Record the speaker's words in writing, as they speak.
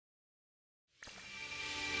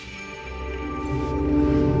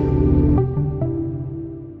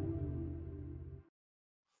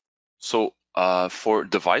For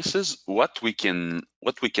devices, what we can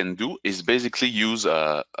do is basically use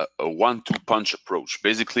a one-two punch approach,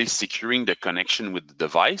 basically securing the connection with the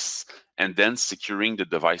device and then securing the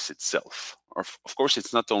device itself. Of course,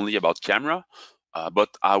 it's not only about camera, but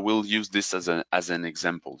I will use this as an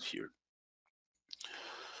example here.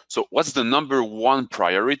 So what's the number one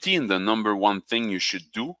priority and the number one thing you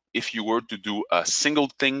should do if you were to do a single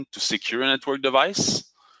thing to secure a network device?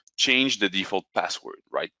 Change the default password,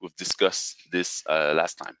 right? We've discussed this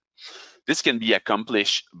last time. This can be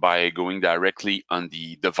accomplished by going directly on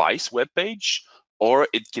the device webpage, or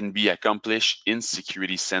it can be accomplished in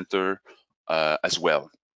Security Center as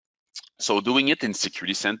well. So doing it in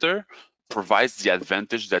Security Center provides the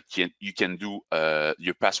advantage that you can do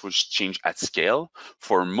your passwords change at scale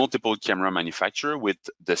for multiple camera manufacturer with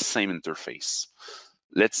the same interface.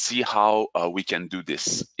 Let's see how we can do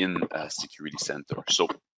this in Security Center. So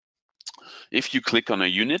if you click on a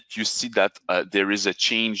unit, you see that there is a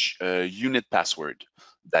change unit password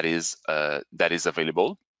that is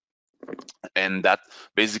available, and that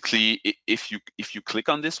basically, if you click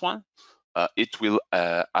on this one, it will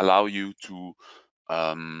allow you to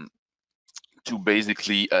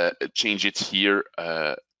basically change it here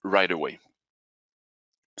right away.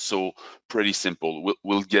 So pretty simple.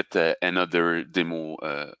 We'll get another demo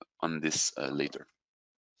on this later.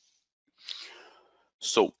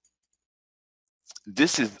 So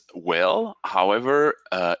this is well. However,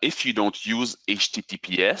 if you don't use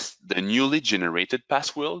HTTPS, the newly generated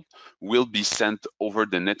password will be sent over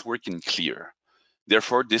the network in clear.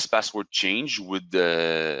 Therefore, this password change would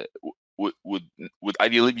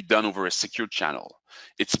ideally be done over a secure channel.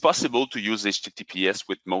 It's possible to use HTTPS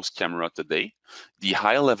with most cameras today. The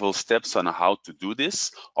high-level steps on how to do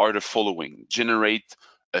this are the following: generate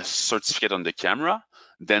a certificate on the camera,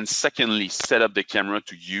 then secondly, set up the camera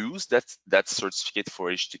to use that certificate for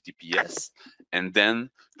HTTPS, and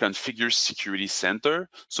then configure Security Center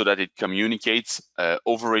so that it communicates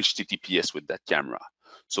over HTTPS with that camera.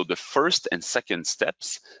 So the first and second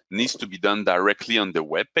steps needs to be done directly on the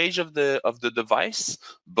web page of the device,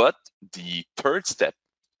 but the third step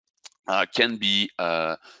can be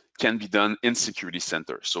done in Security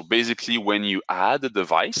Center. So basically, when you add a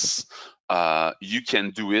device, you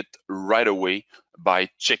can do it right away by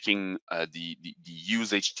checking the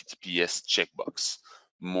use HTTPS checkbox.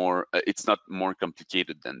 It's not more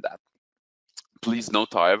complicated than that. Please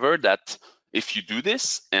note, however, that if you do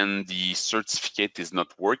this and the certificate is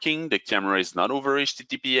not working, the camera is not over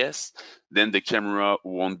HTTPS, then the camera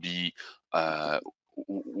won't be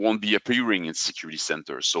appearing in Security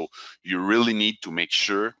Center. So you really need to make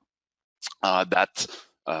sure that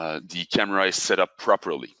the camera is set up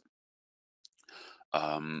properly.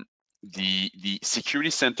 The Security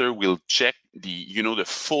Center will check the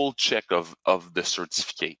full check of the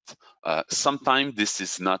certificate. Sometimes this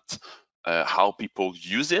is not how people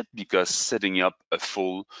use it, because setting up a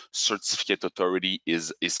full certificate authority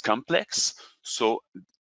is complex. So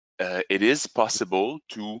it is possible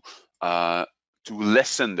to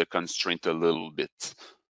lessen the constraint a little bit.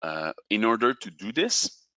 In order to do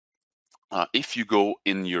this, if you go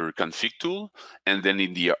in your config tool and then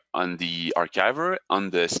on the archiver, on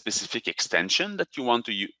the specific extension that you want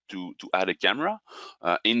to add a camera,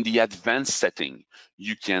 in the advanced setting,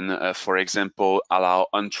 you can, for example, allow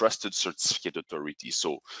untrusted certificate authority.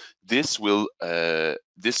 So this will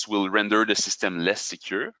render the system less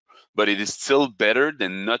secure, but it is still better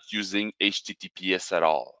than not using HTTPS at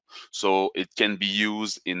all. So it can be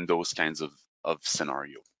used in those kinds of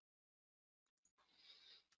scenario.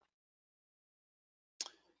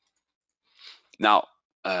 Now,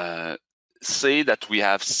 say that we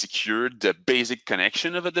have secured the basic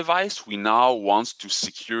connection of a device. We now want to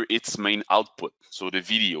secure its main output, so the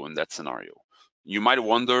video in that scenario. You might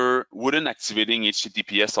wonder, wouldn't activating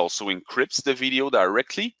HTTPS also encrypts the video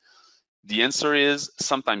directly? The answer is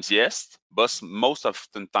sometimes yes, but most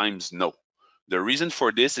oftentimes no. The reason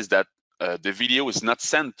for this is that the video is not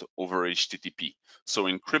sent over HTTP. So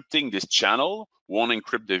encrypting this channel won't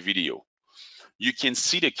encrypt the video. You can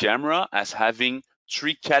see the camera as having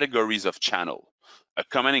three categories of channel: a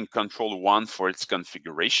command and control one for its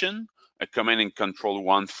configuration, a command and control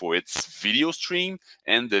one for its video stream,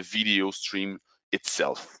 and the video stream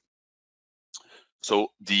itself. So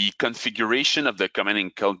the configuration of the command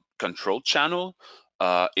and control channel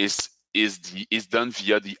is done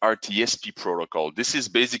via the RTSP protocol. This is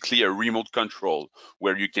basically a remote control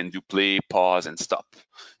where you can do play, pause, and stop.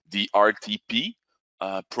 The RTP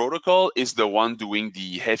protocol is the one doing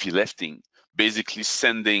the heavy lifting, basically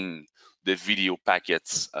sending the video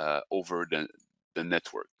packets over the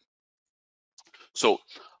network. So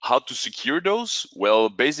how to secure those? Well,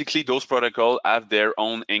 basically those protocols have their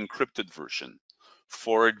own encrypted version.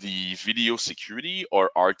 For the video security or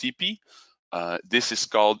RTP, this is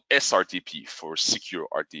called SRTP for secure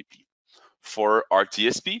RTP. For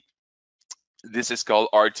RTSP, this is called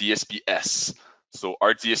RTSP-S. So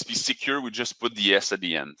RTSP secure, we just put the S at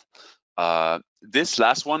the end. This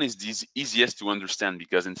last one is the easiest to understand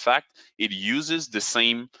because in fact, it uses the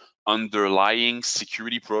same underlying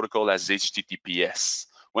security protocol as HTTPS.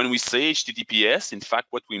 When we say HTTPS, in fact,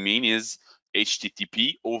 what we mean is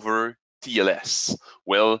HTTP over TLS.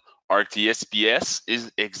 Well, RTSPS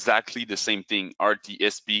is exactly the same thing,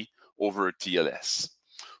 RTSP over TLS.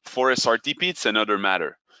 For SRTP, it's another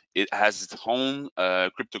matter. It has its own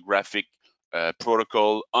cryptographic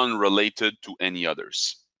protocol unrelated to any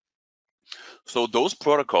others. So those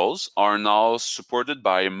protocols are now supported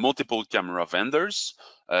by multiple camera vendors,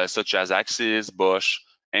 such as Axis, Bosch,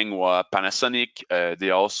 Enghua, Panasonic. They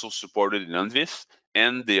are also supported in Unvith,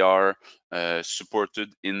 and they are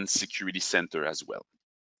supported in Security Center as well.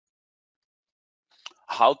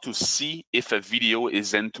 How to see if a video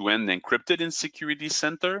is end-to-end encrypted in Security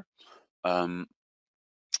Center?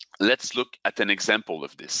 Let's look at an example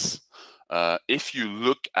of this. If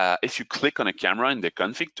you click on a camera in the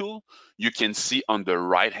config tool, you can see on the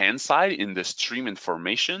right-hand side in the stream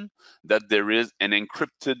information that there is an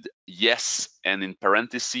encrypted yes and in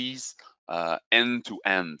parentheses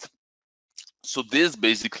end-to-end. So this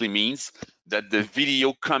basically means that the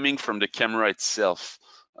video coming from the camera itself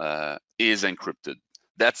is encrypted.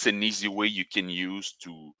 That's an easy way you can use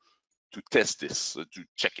to test this, to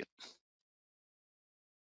check it.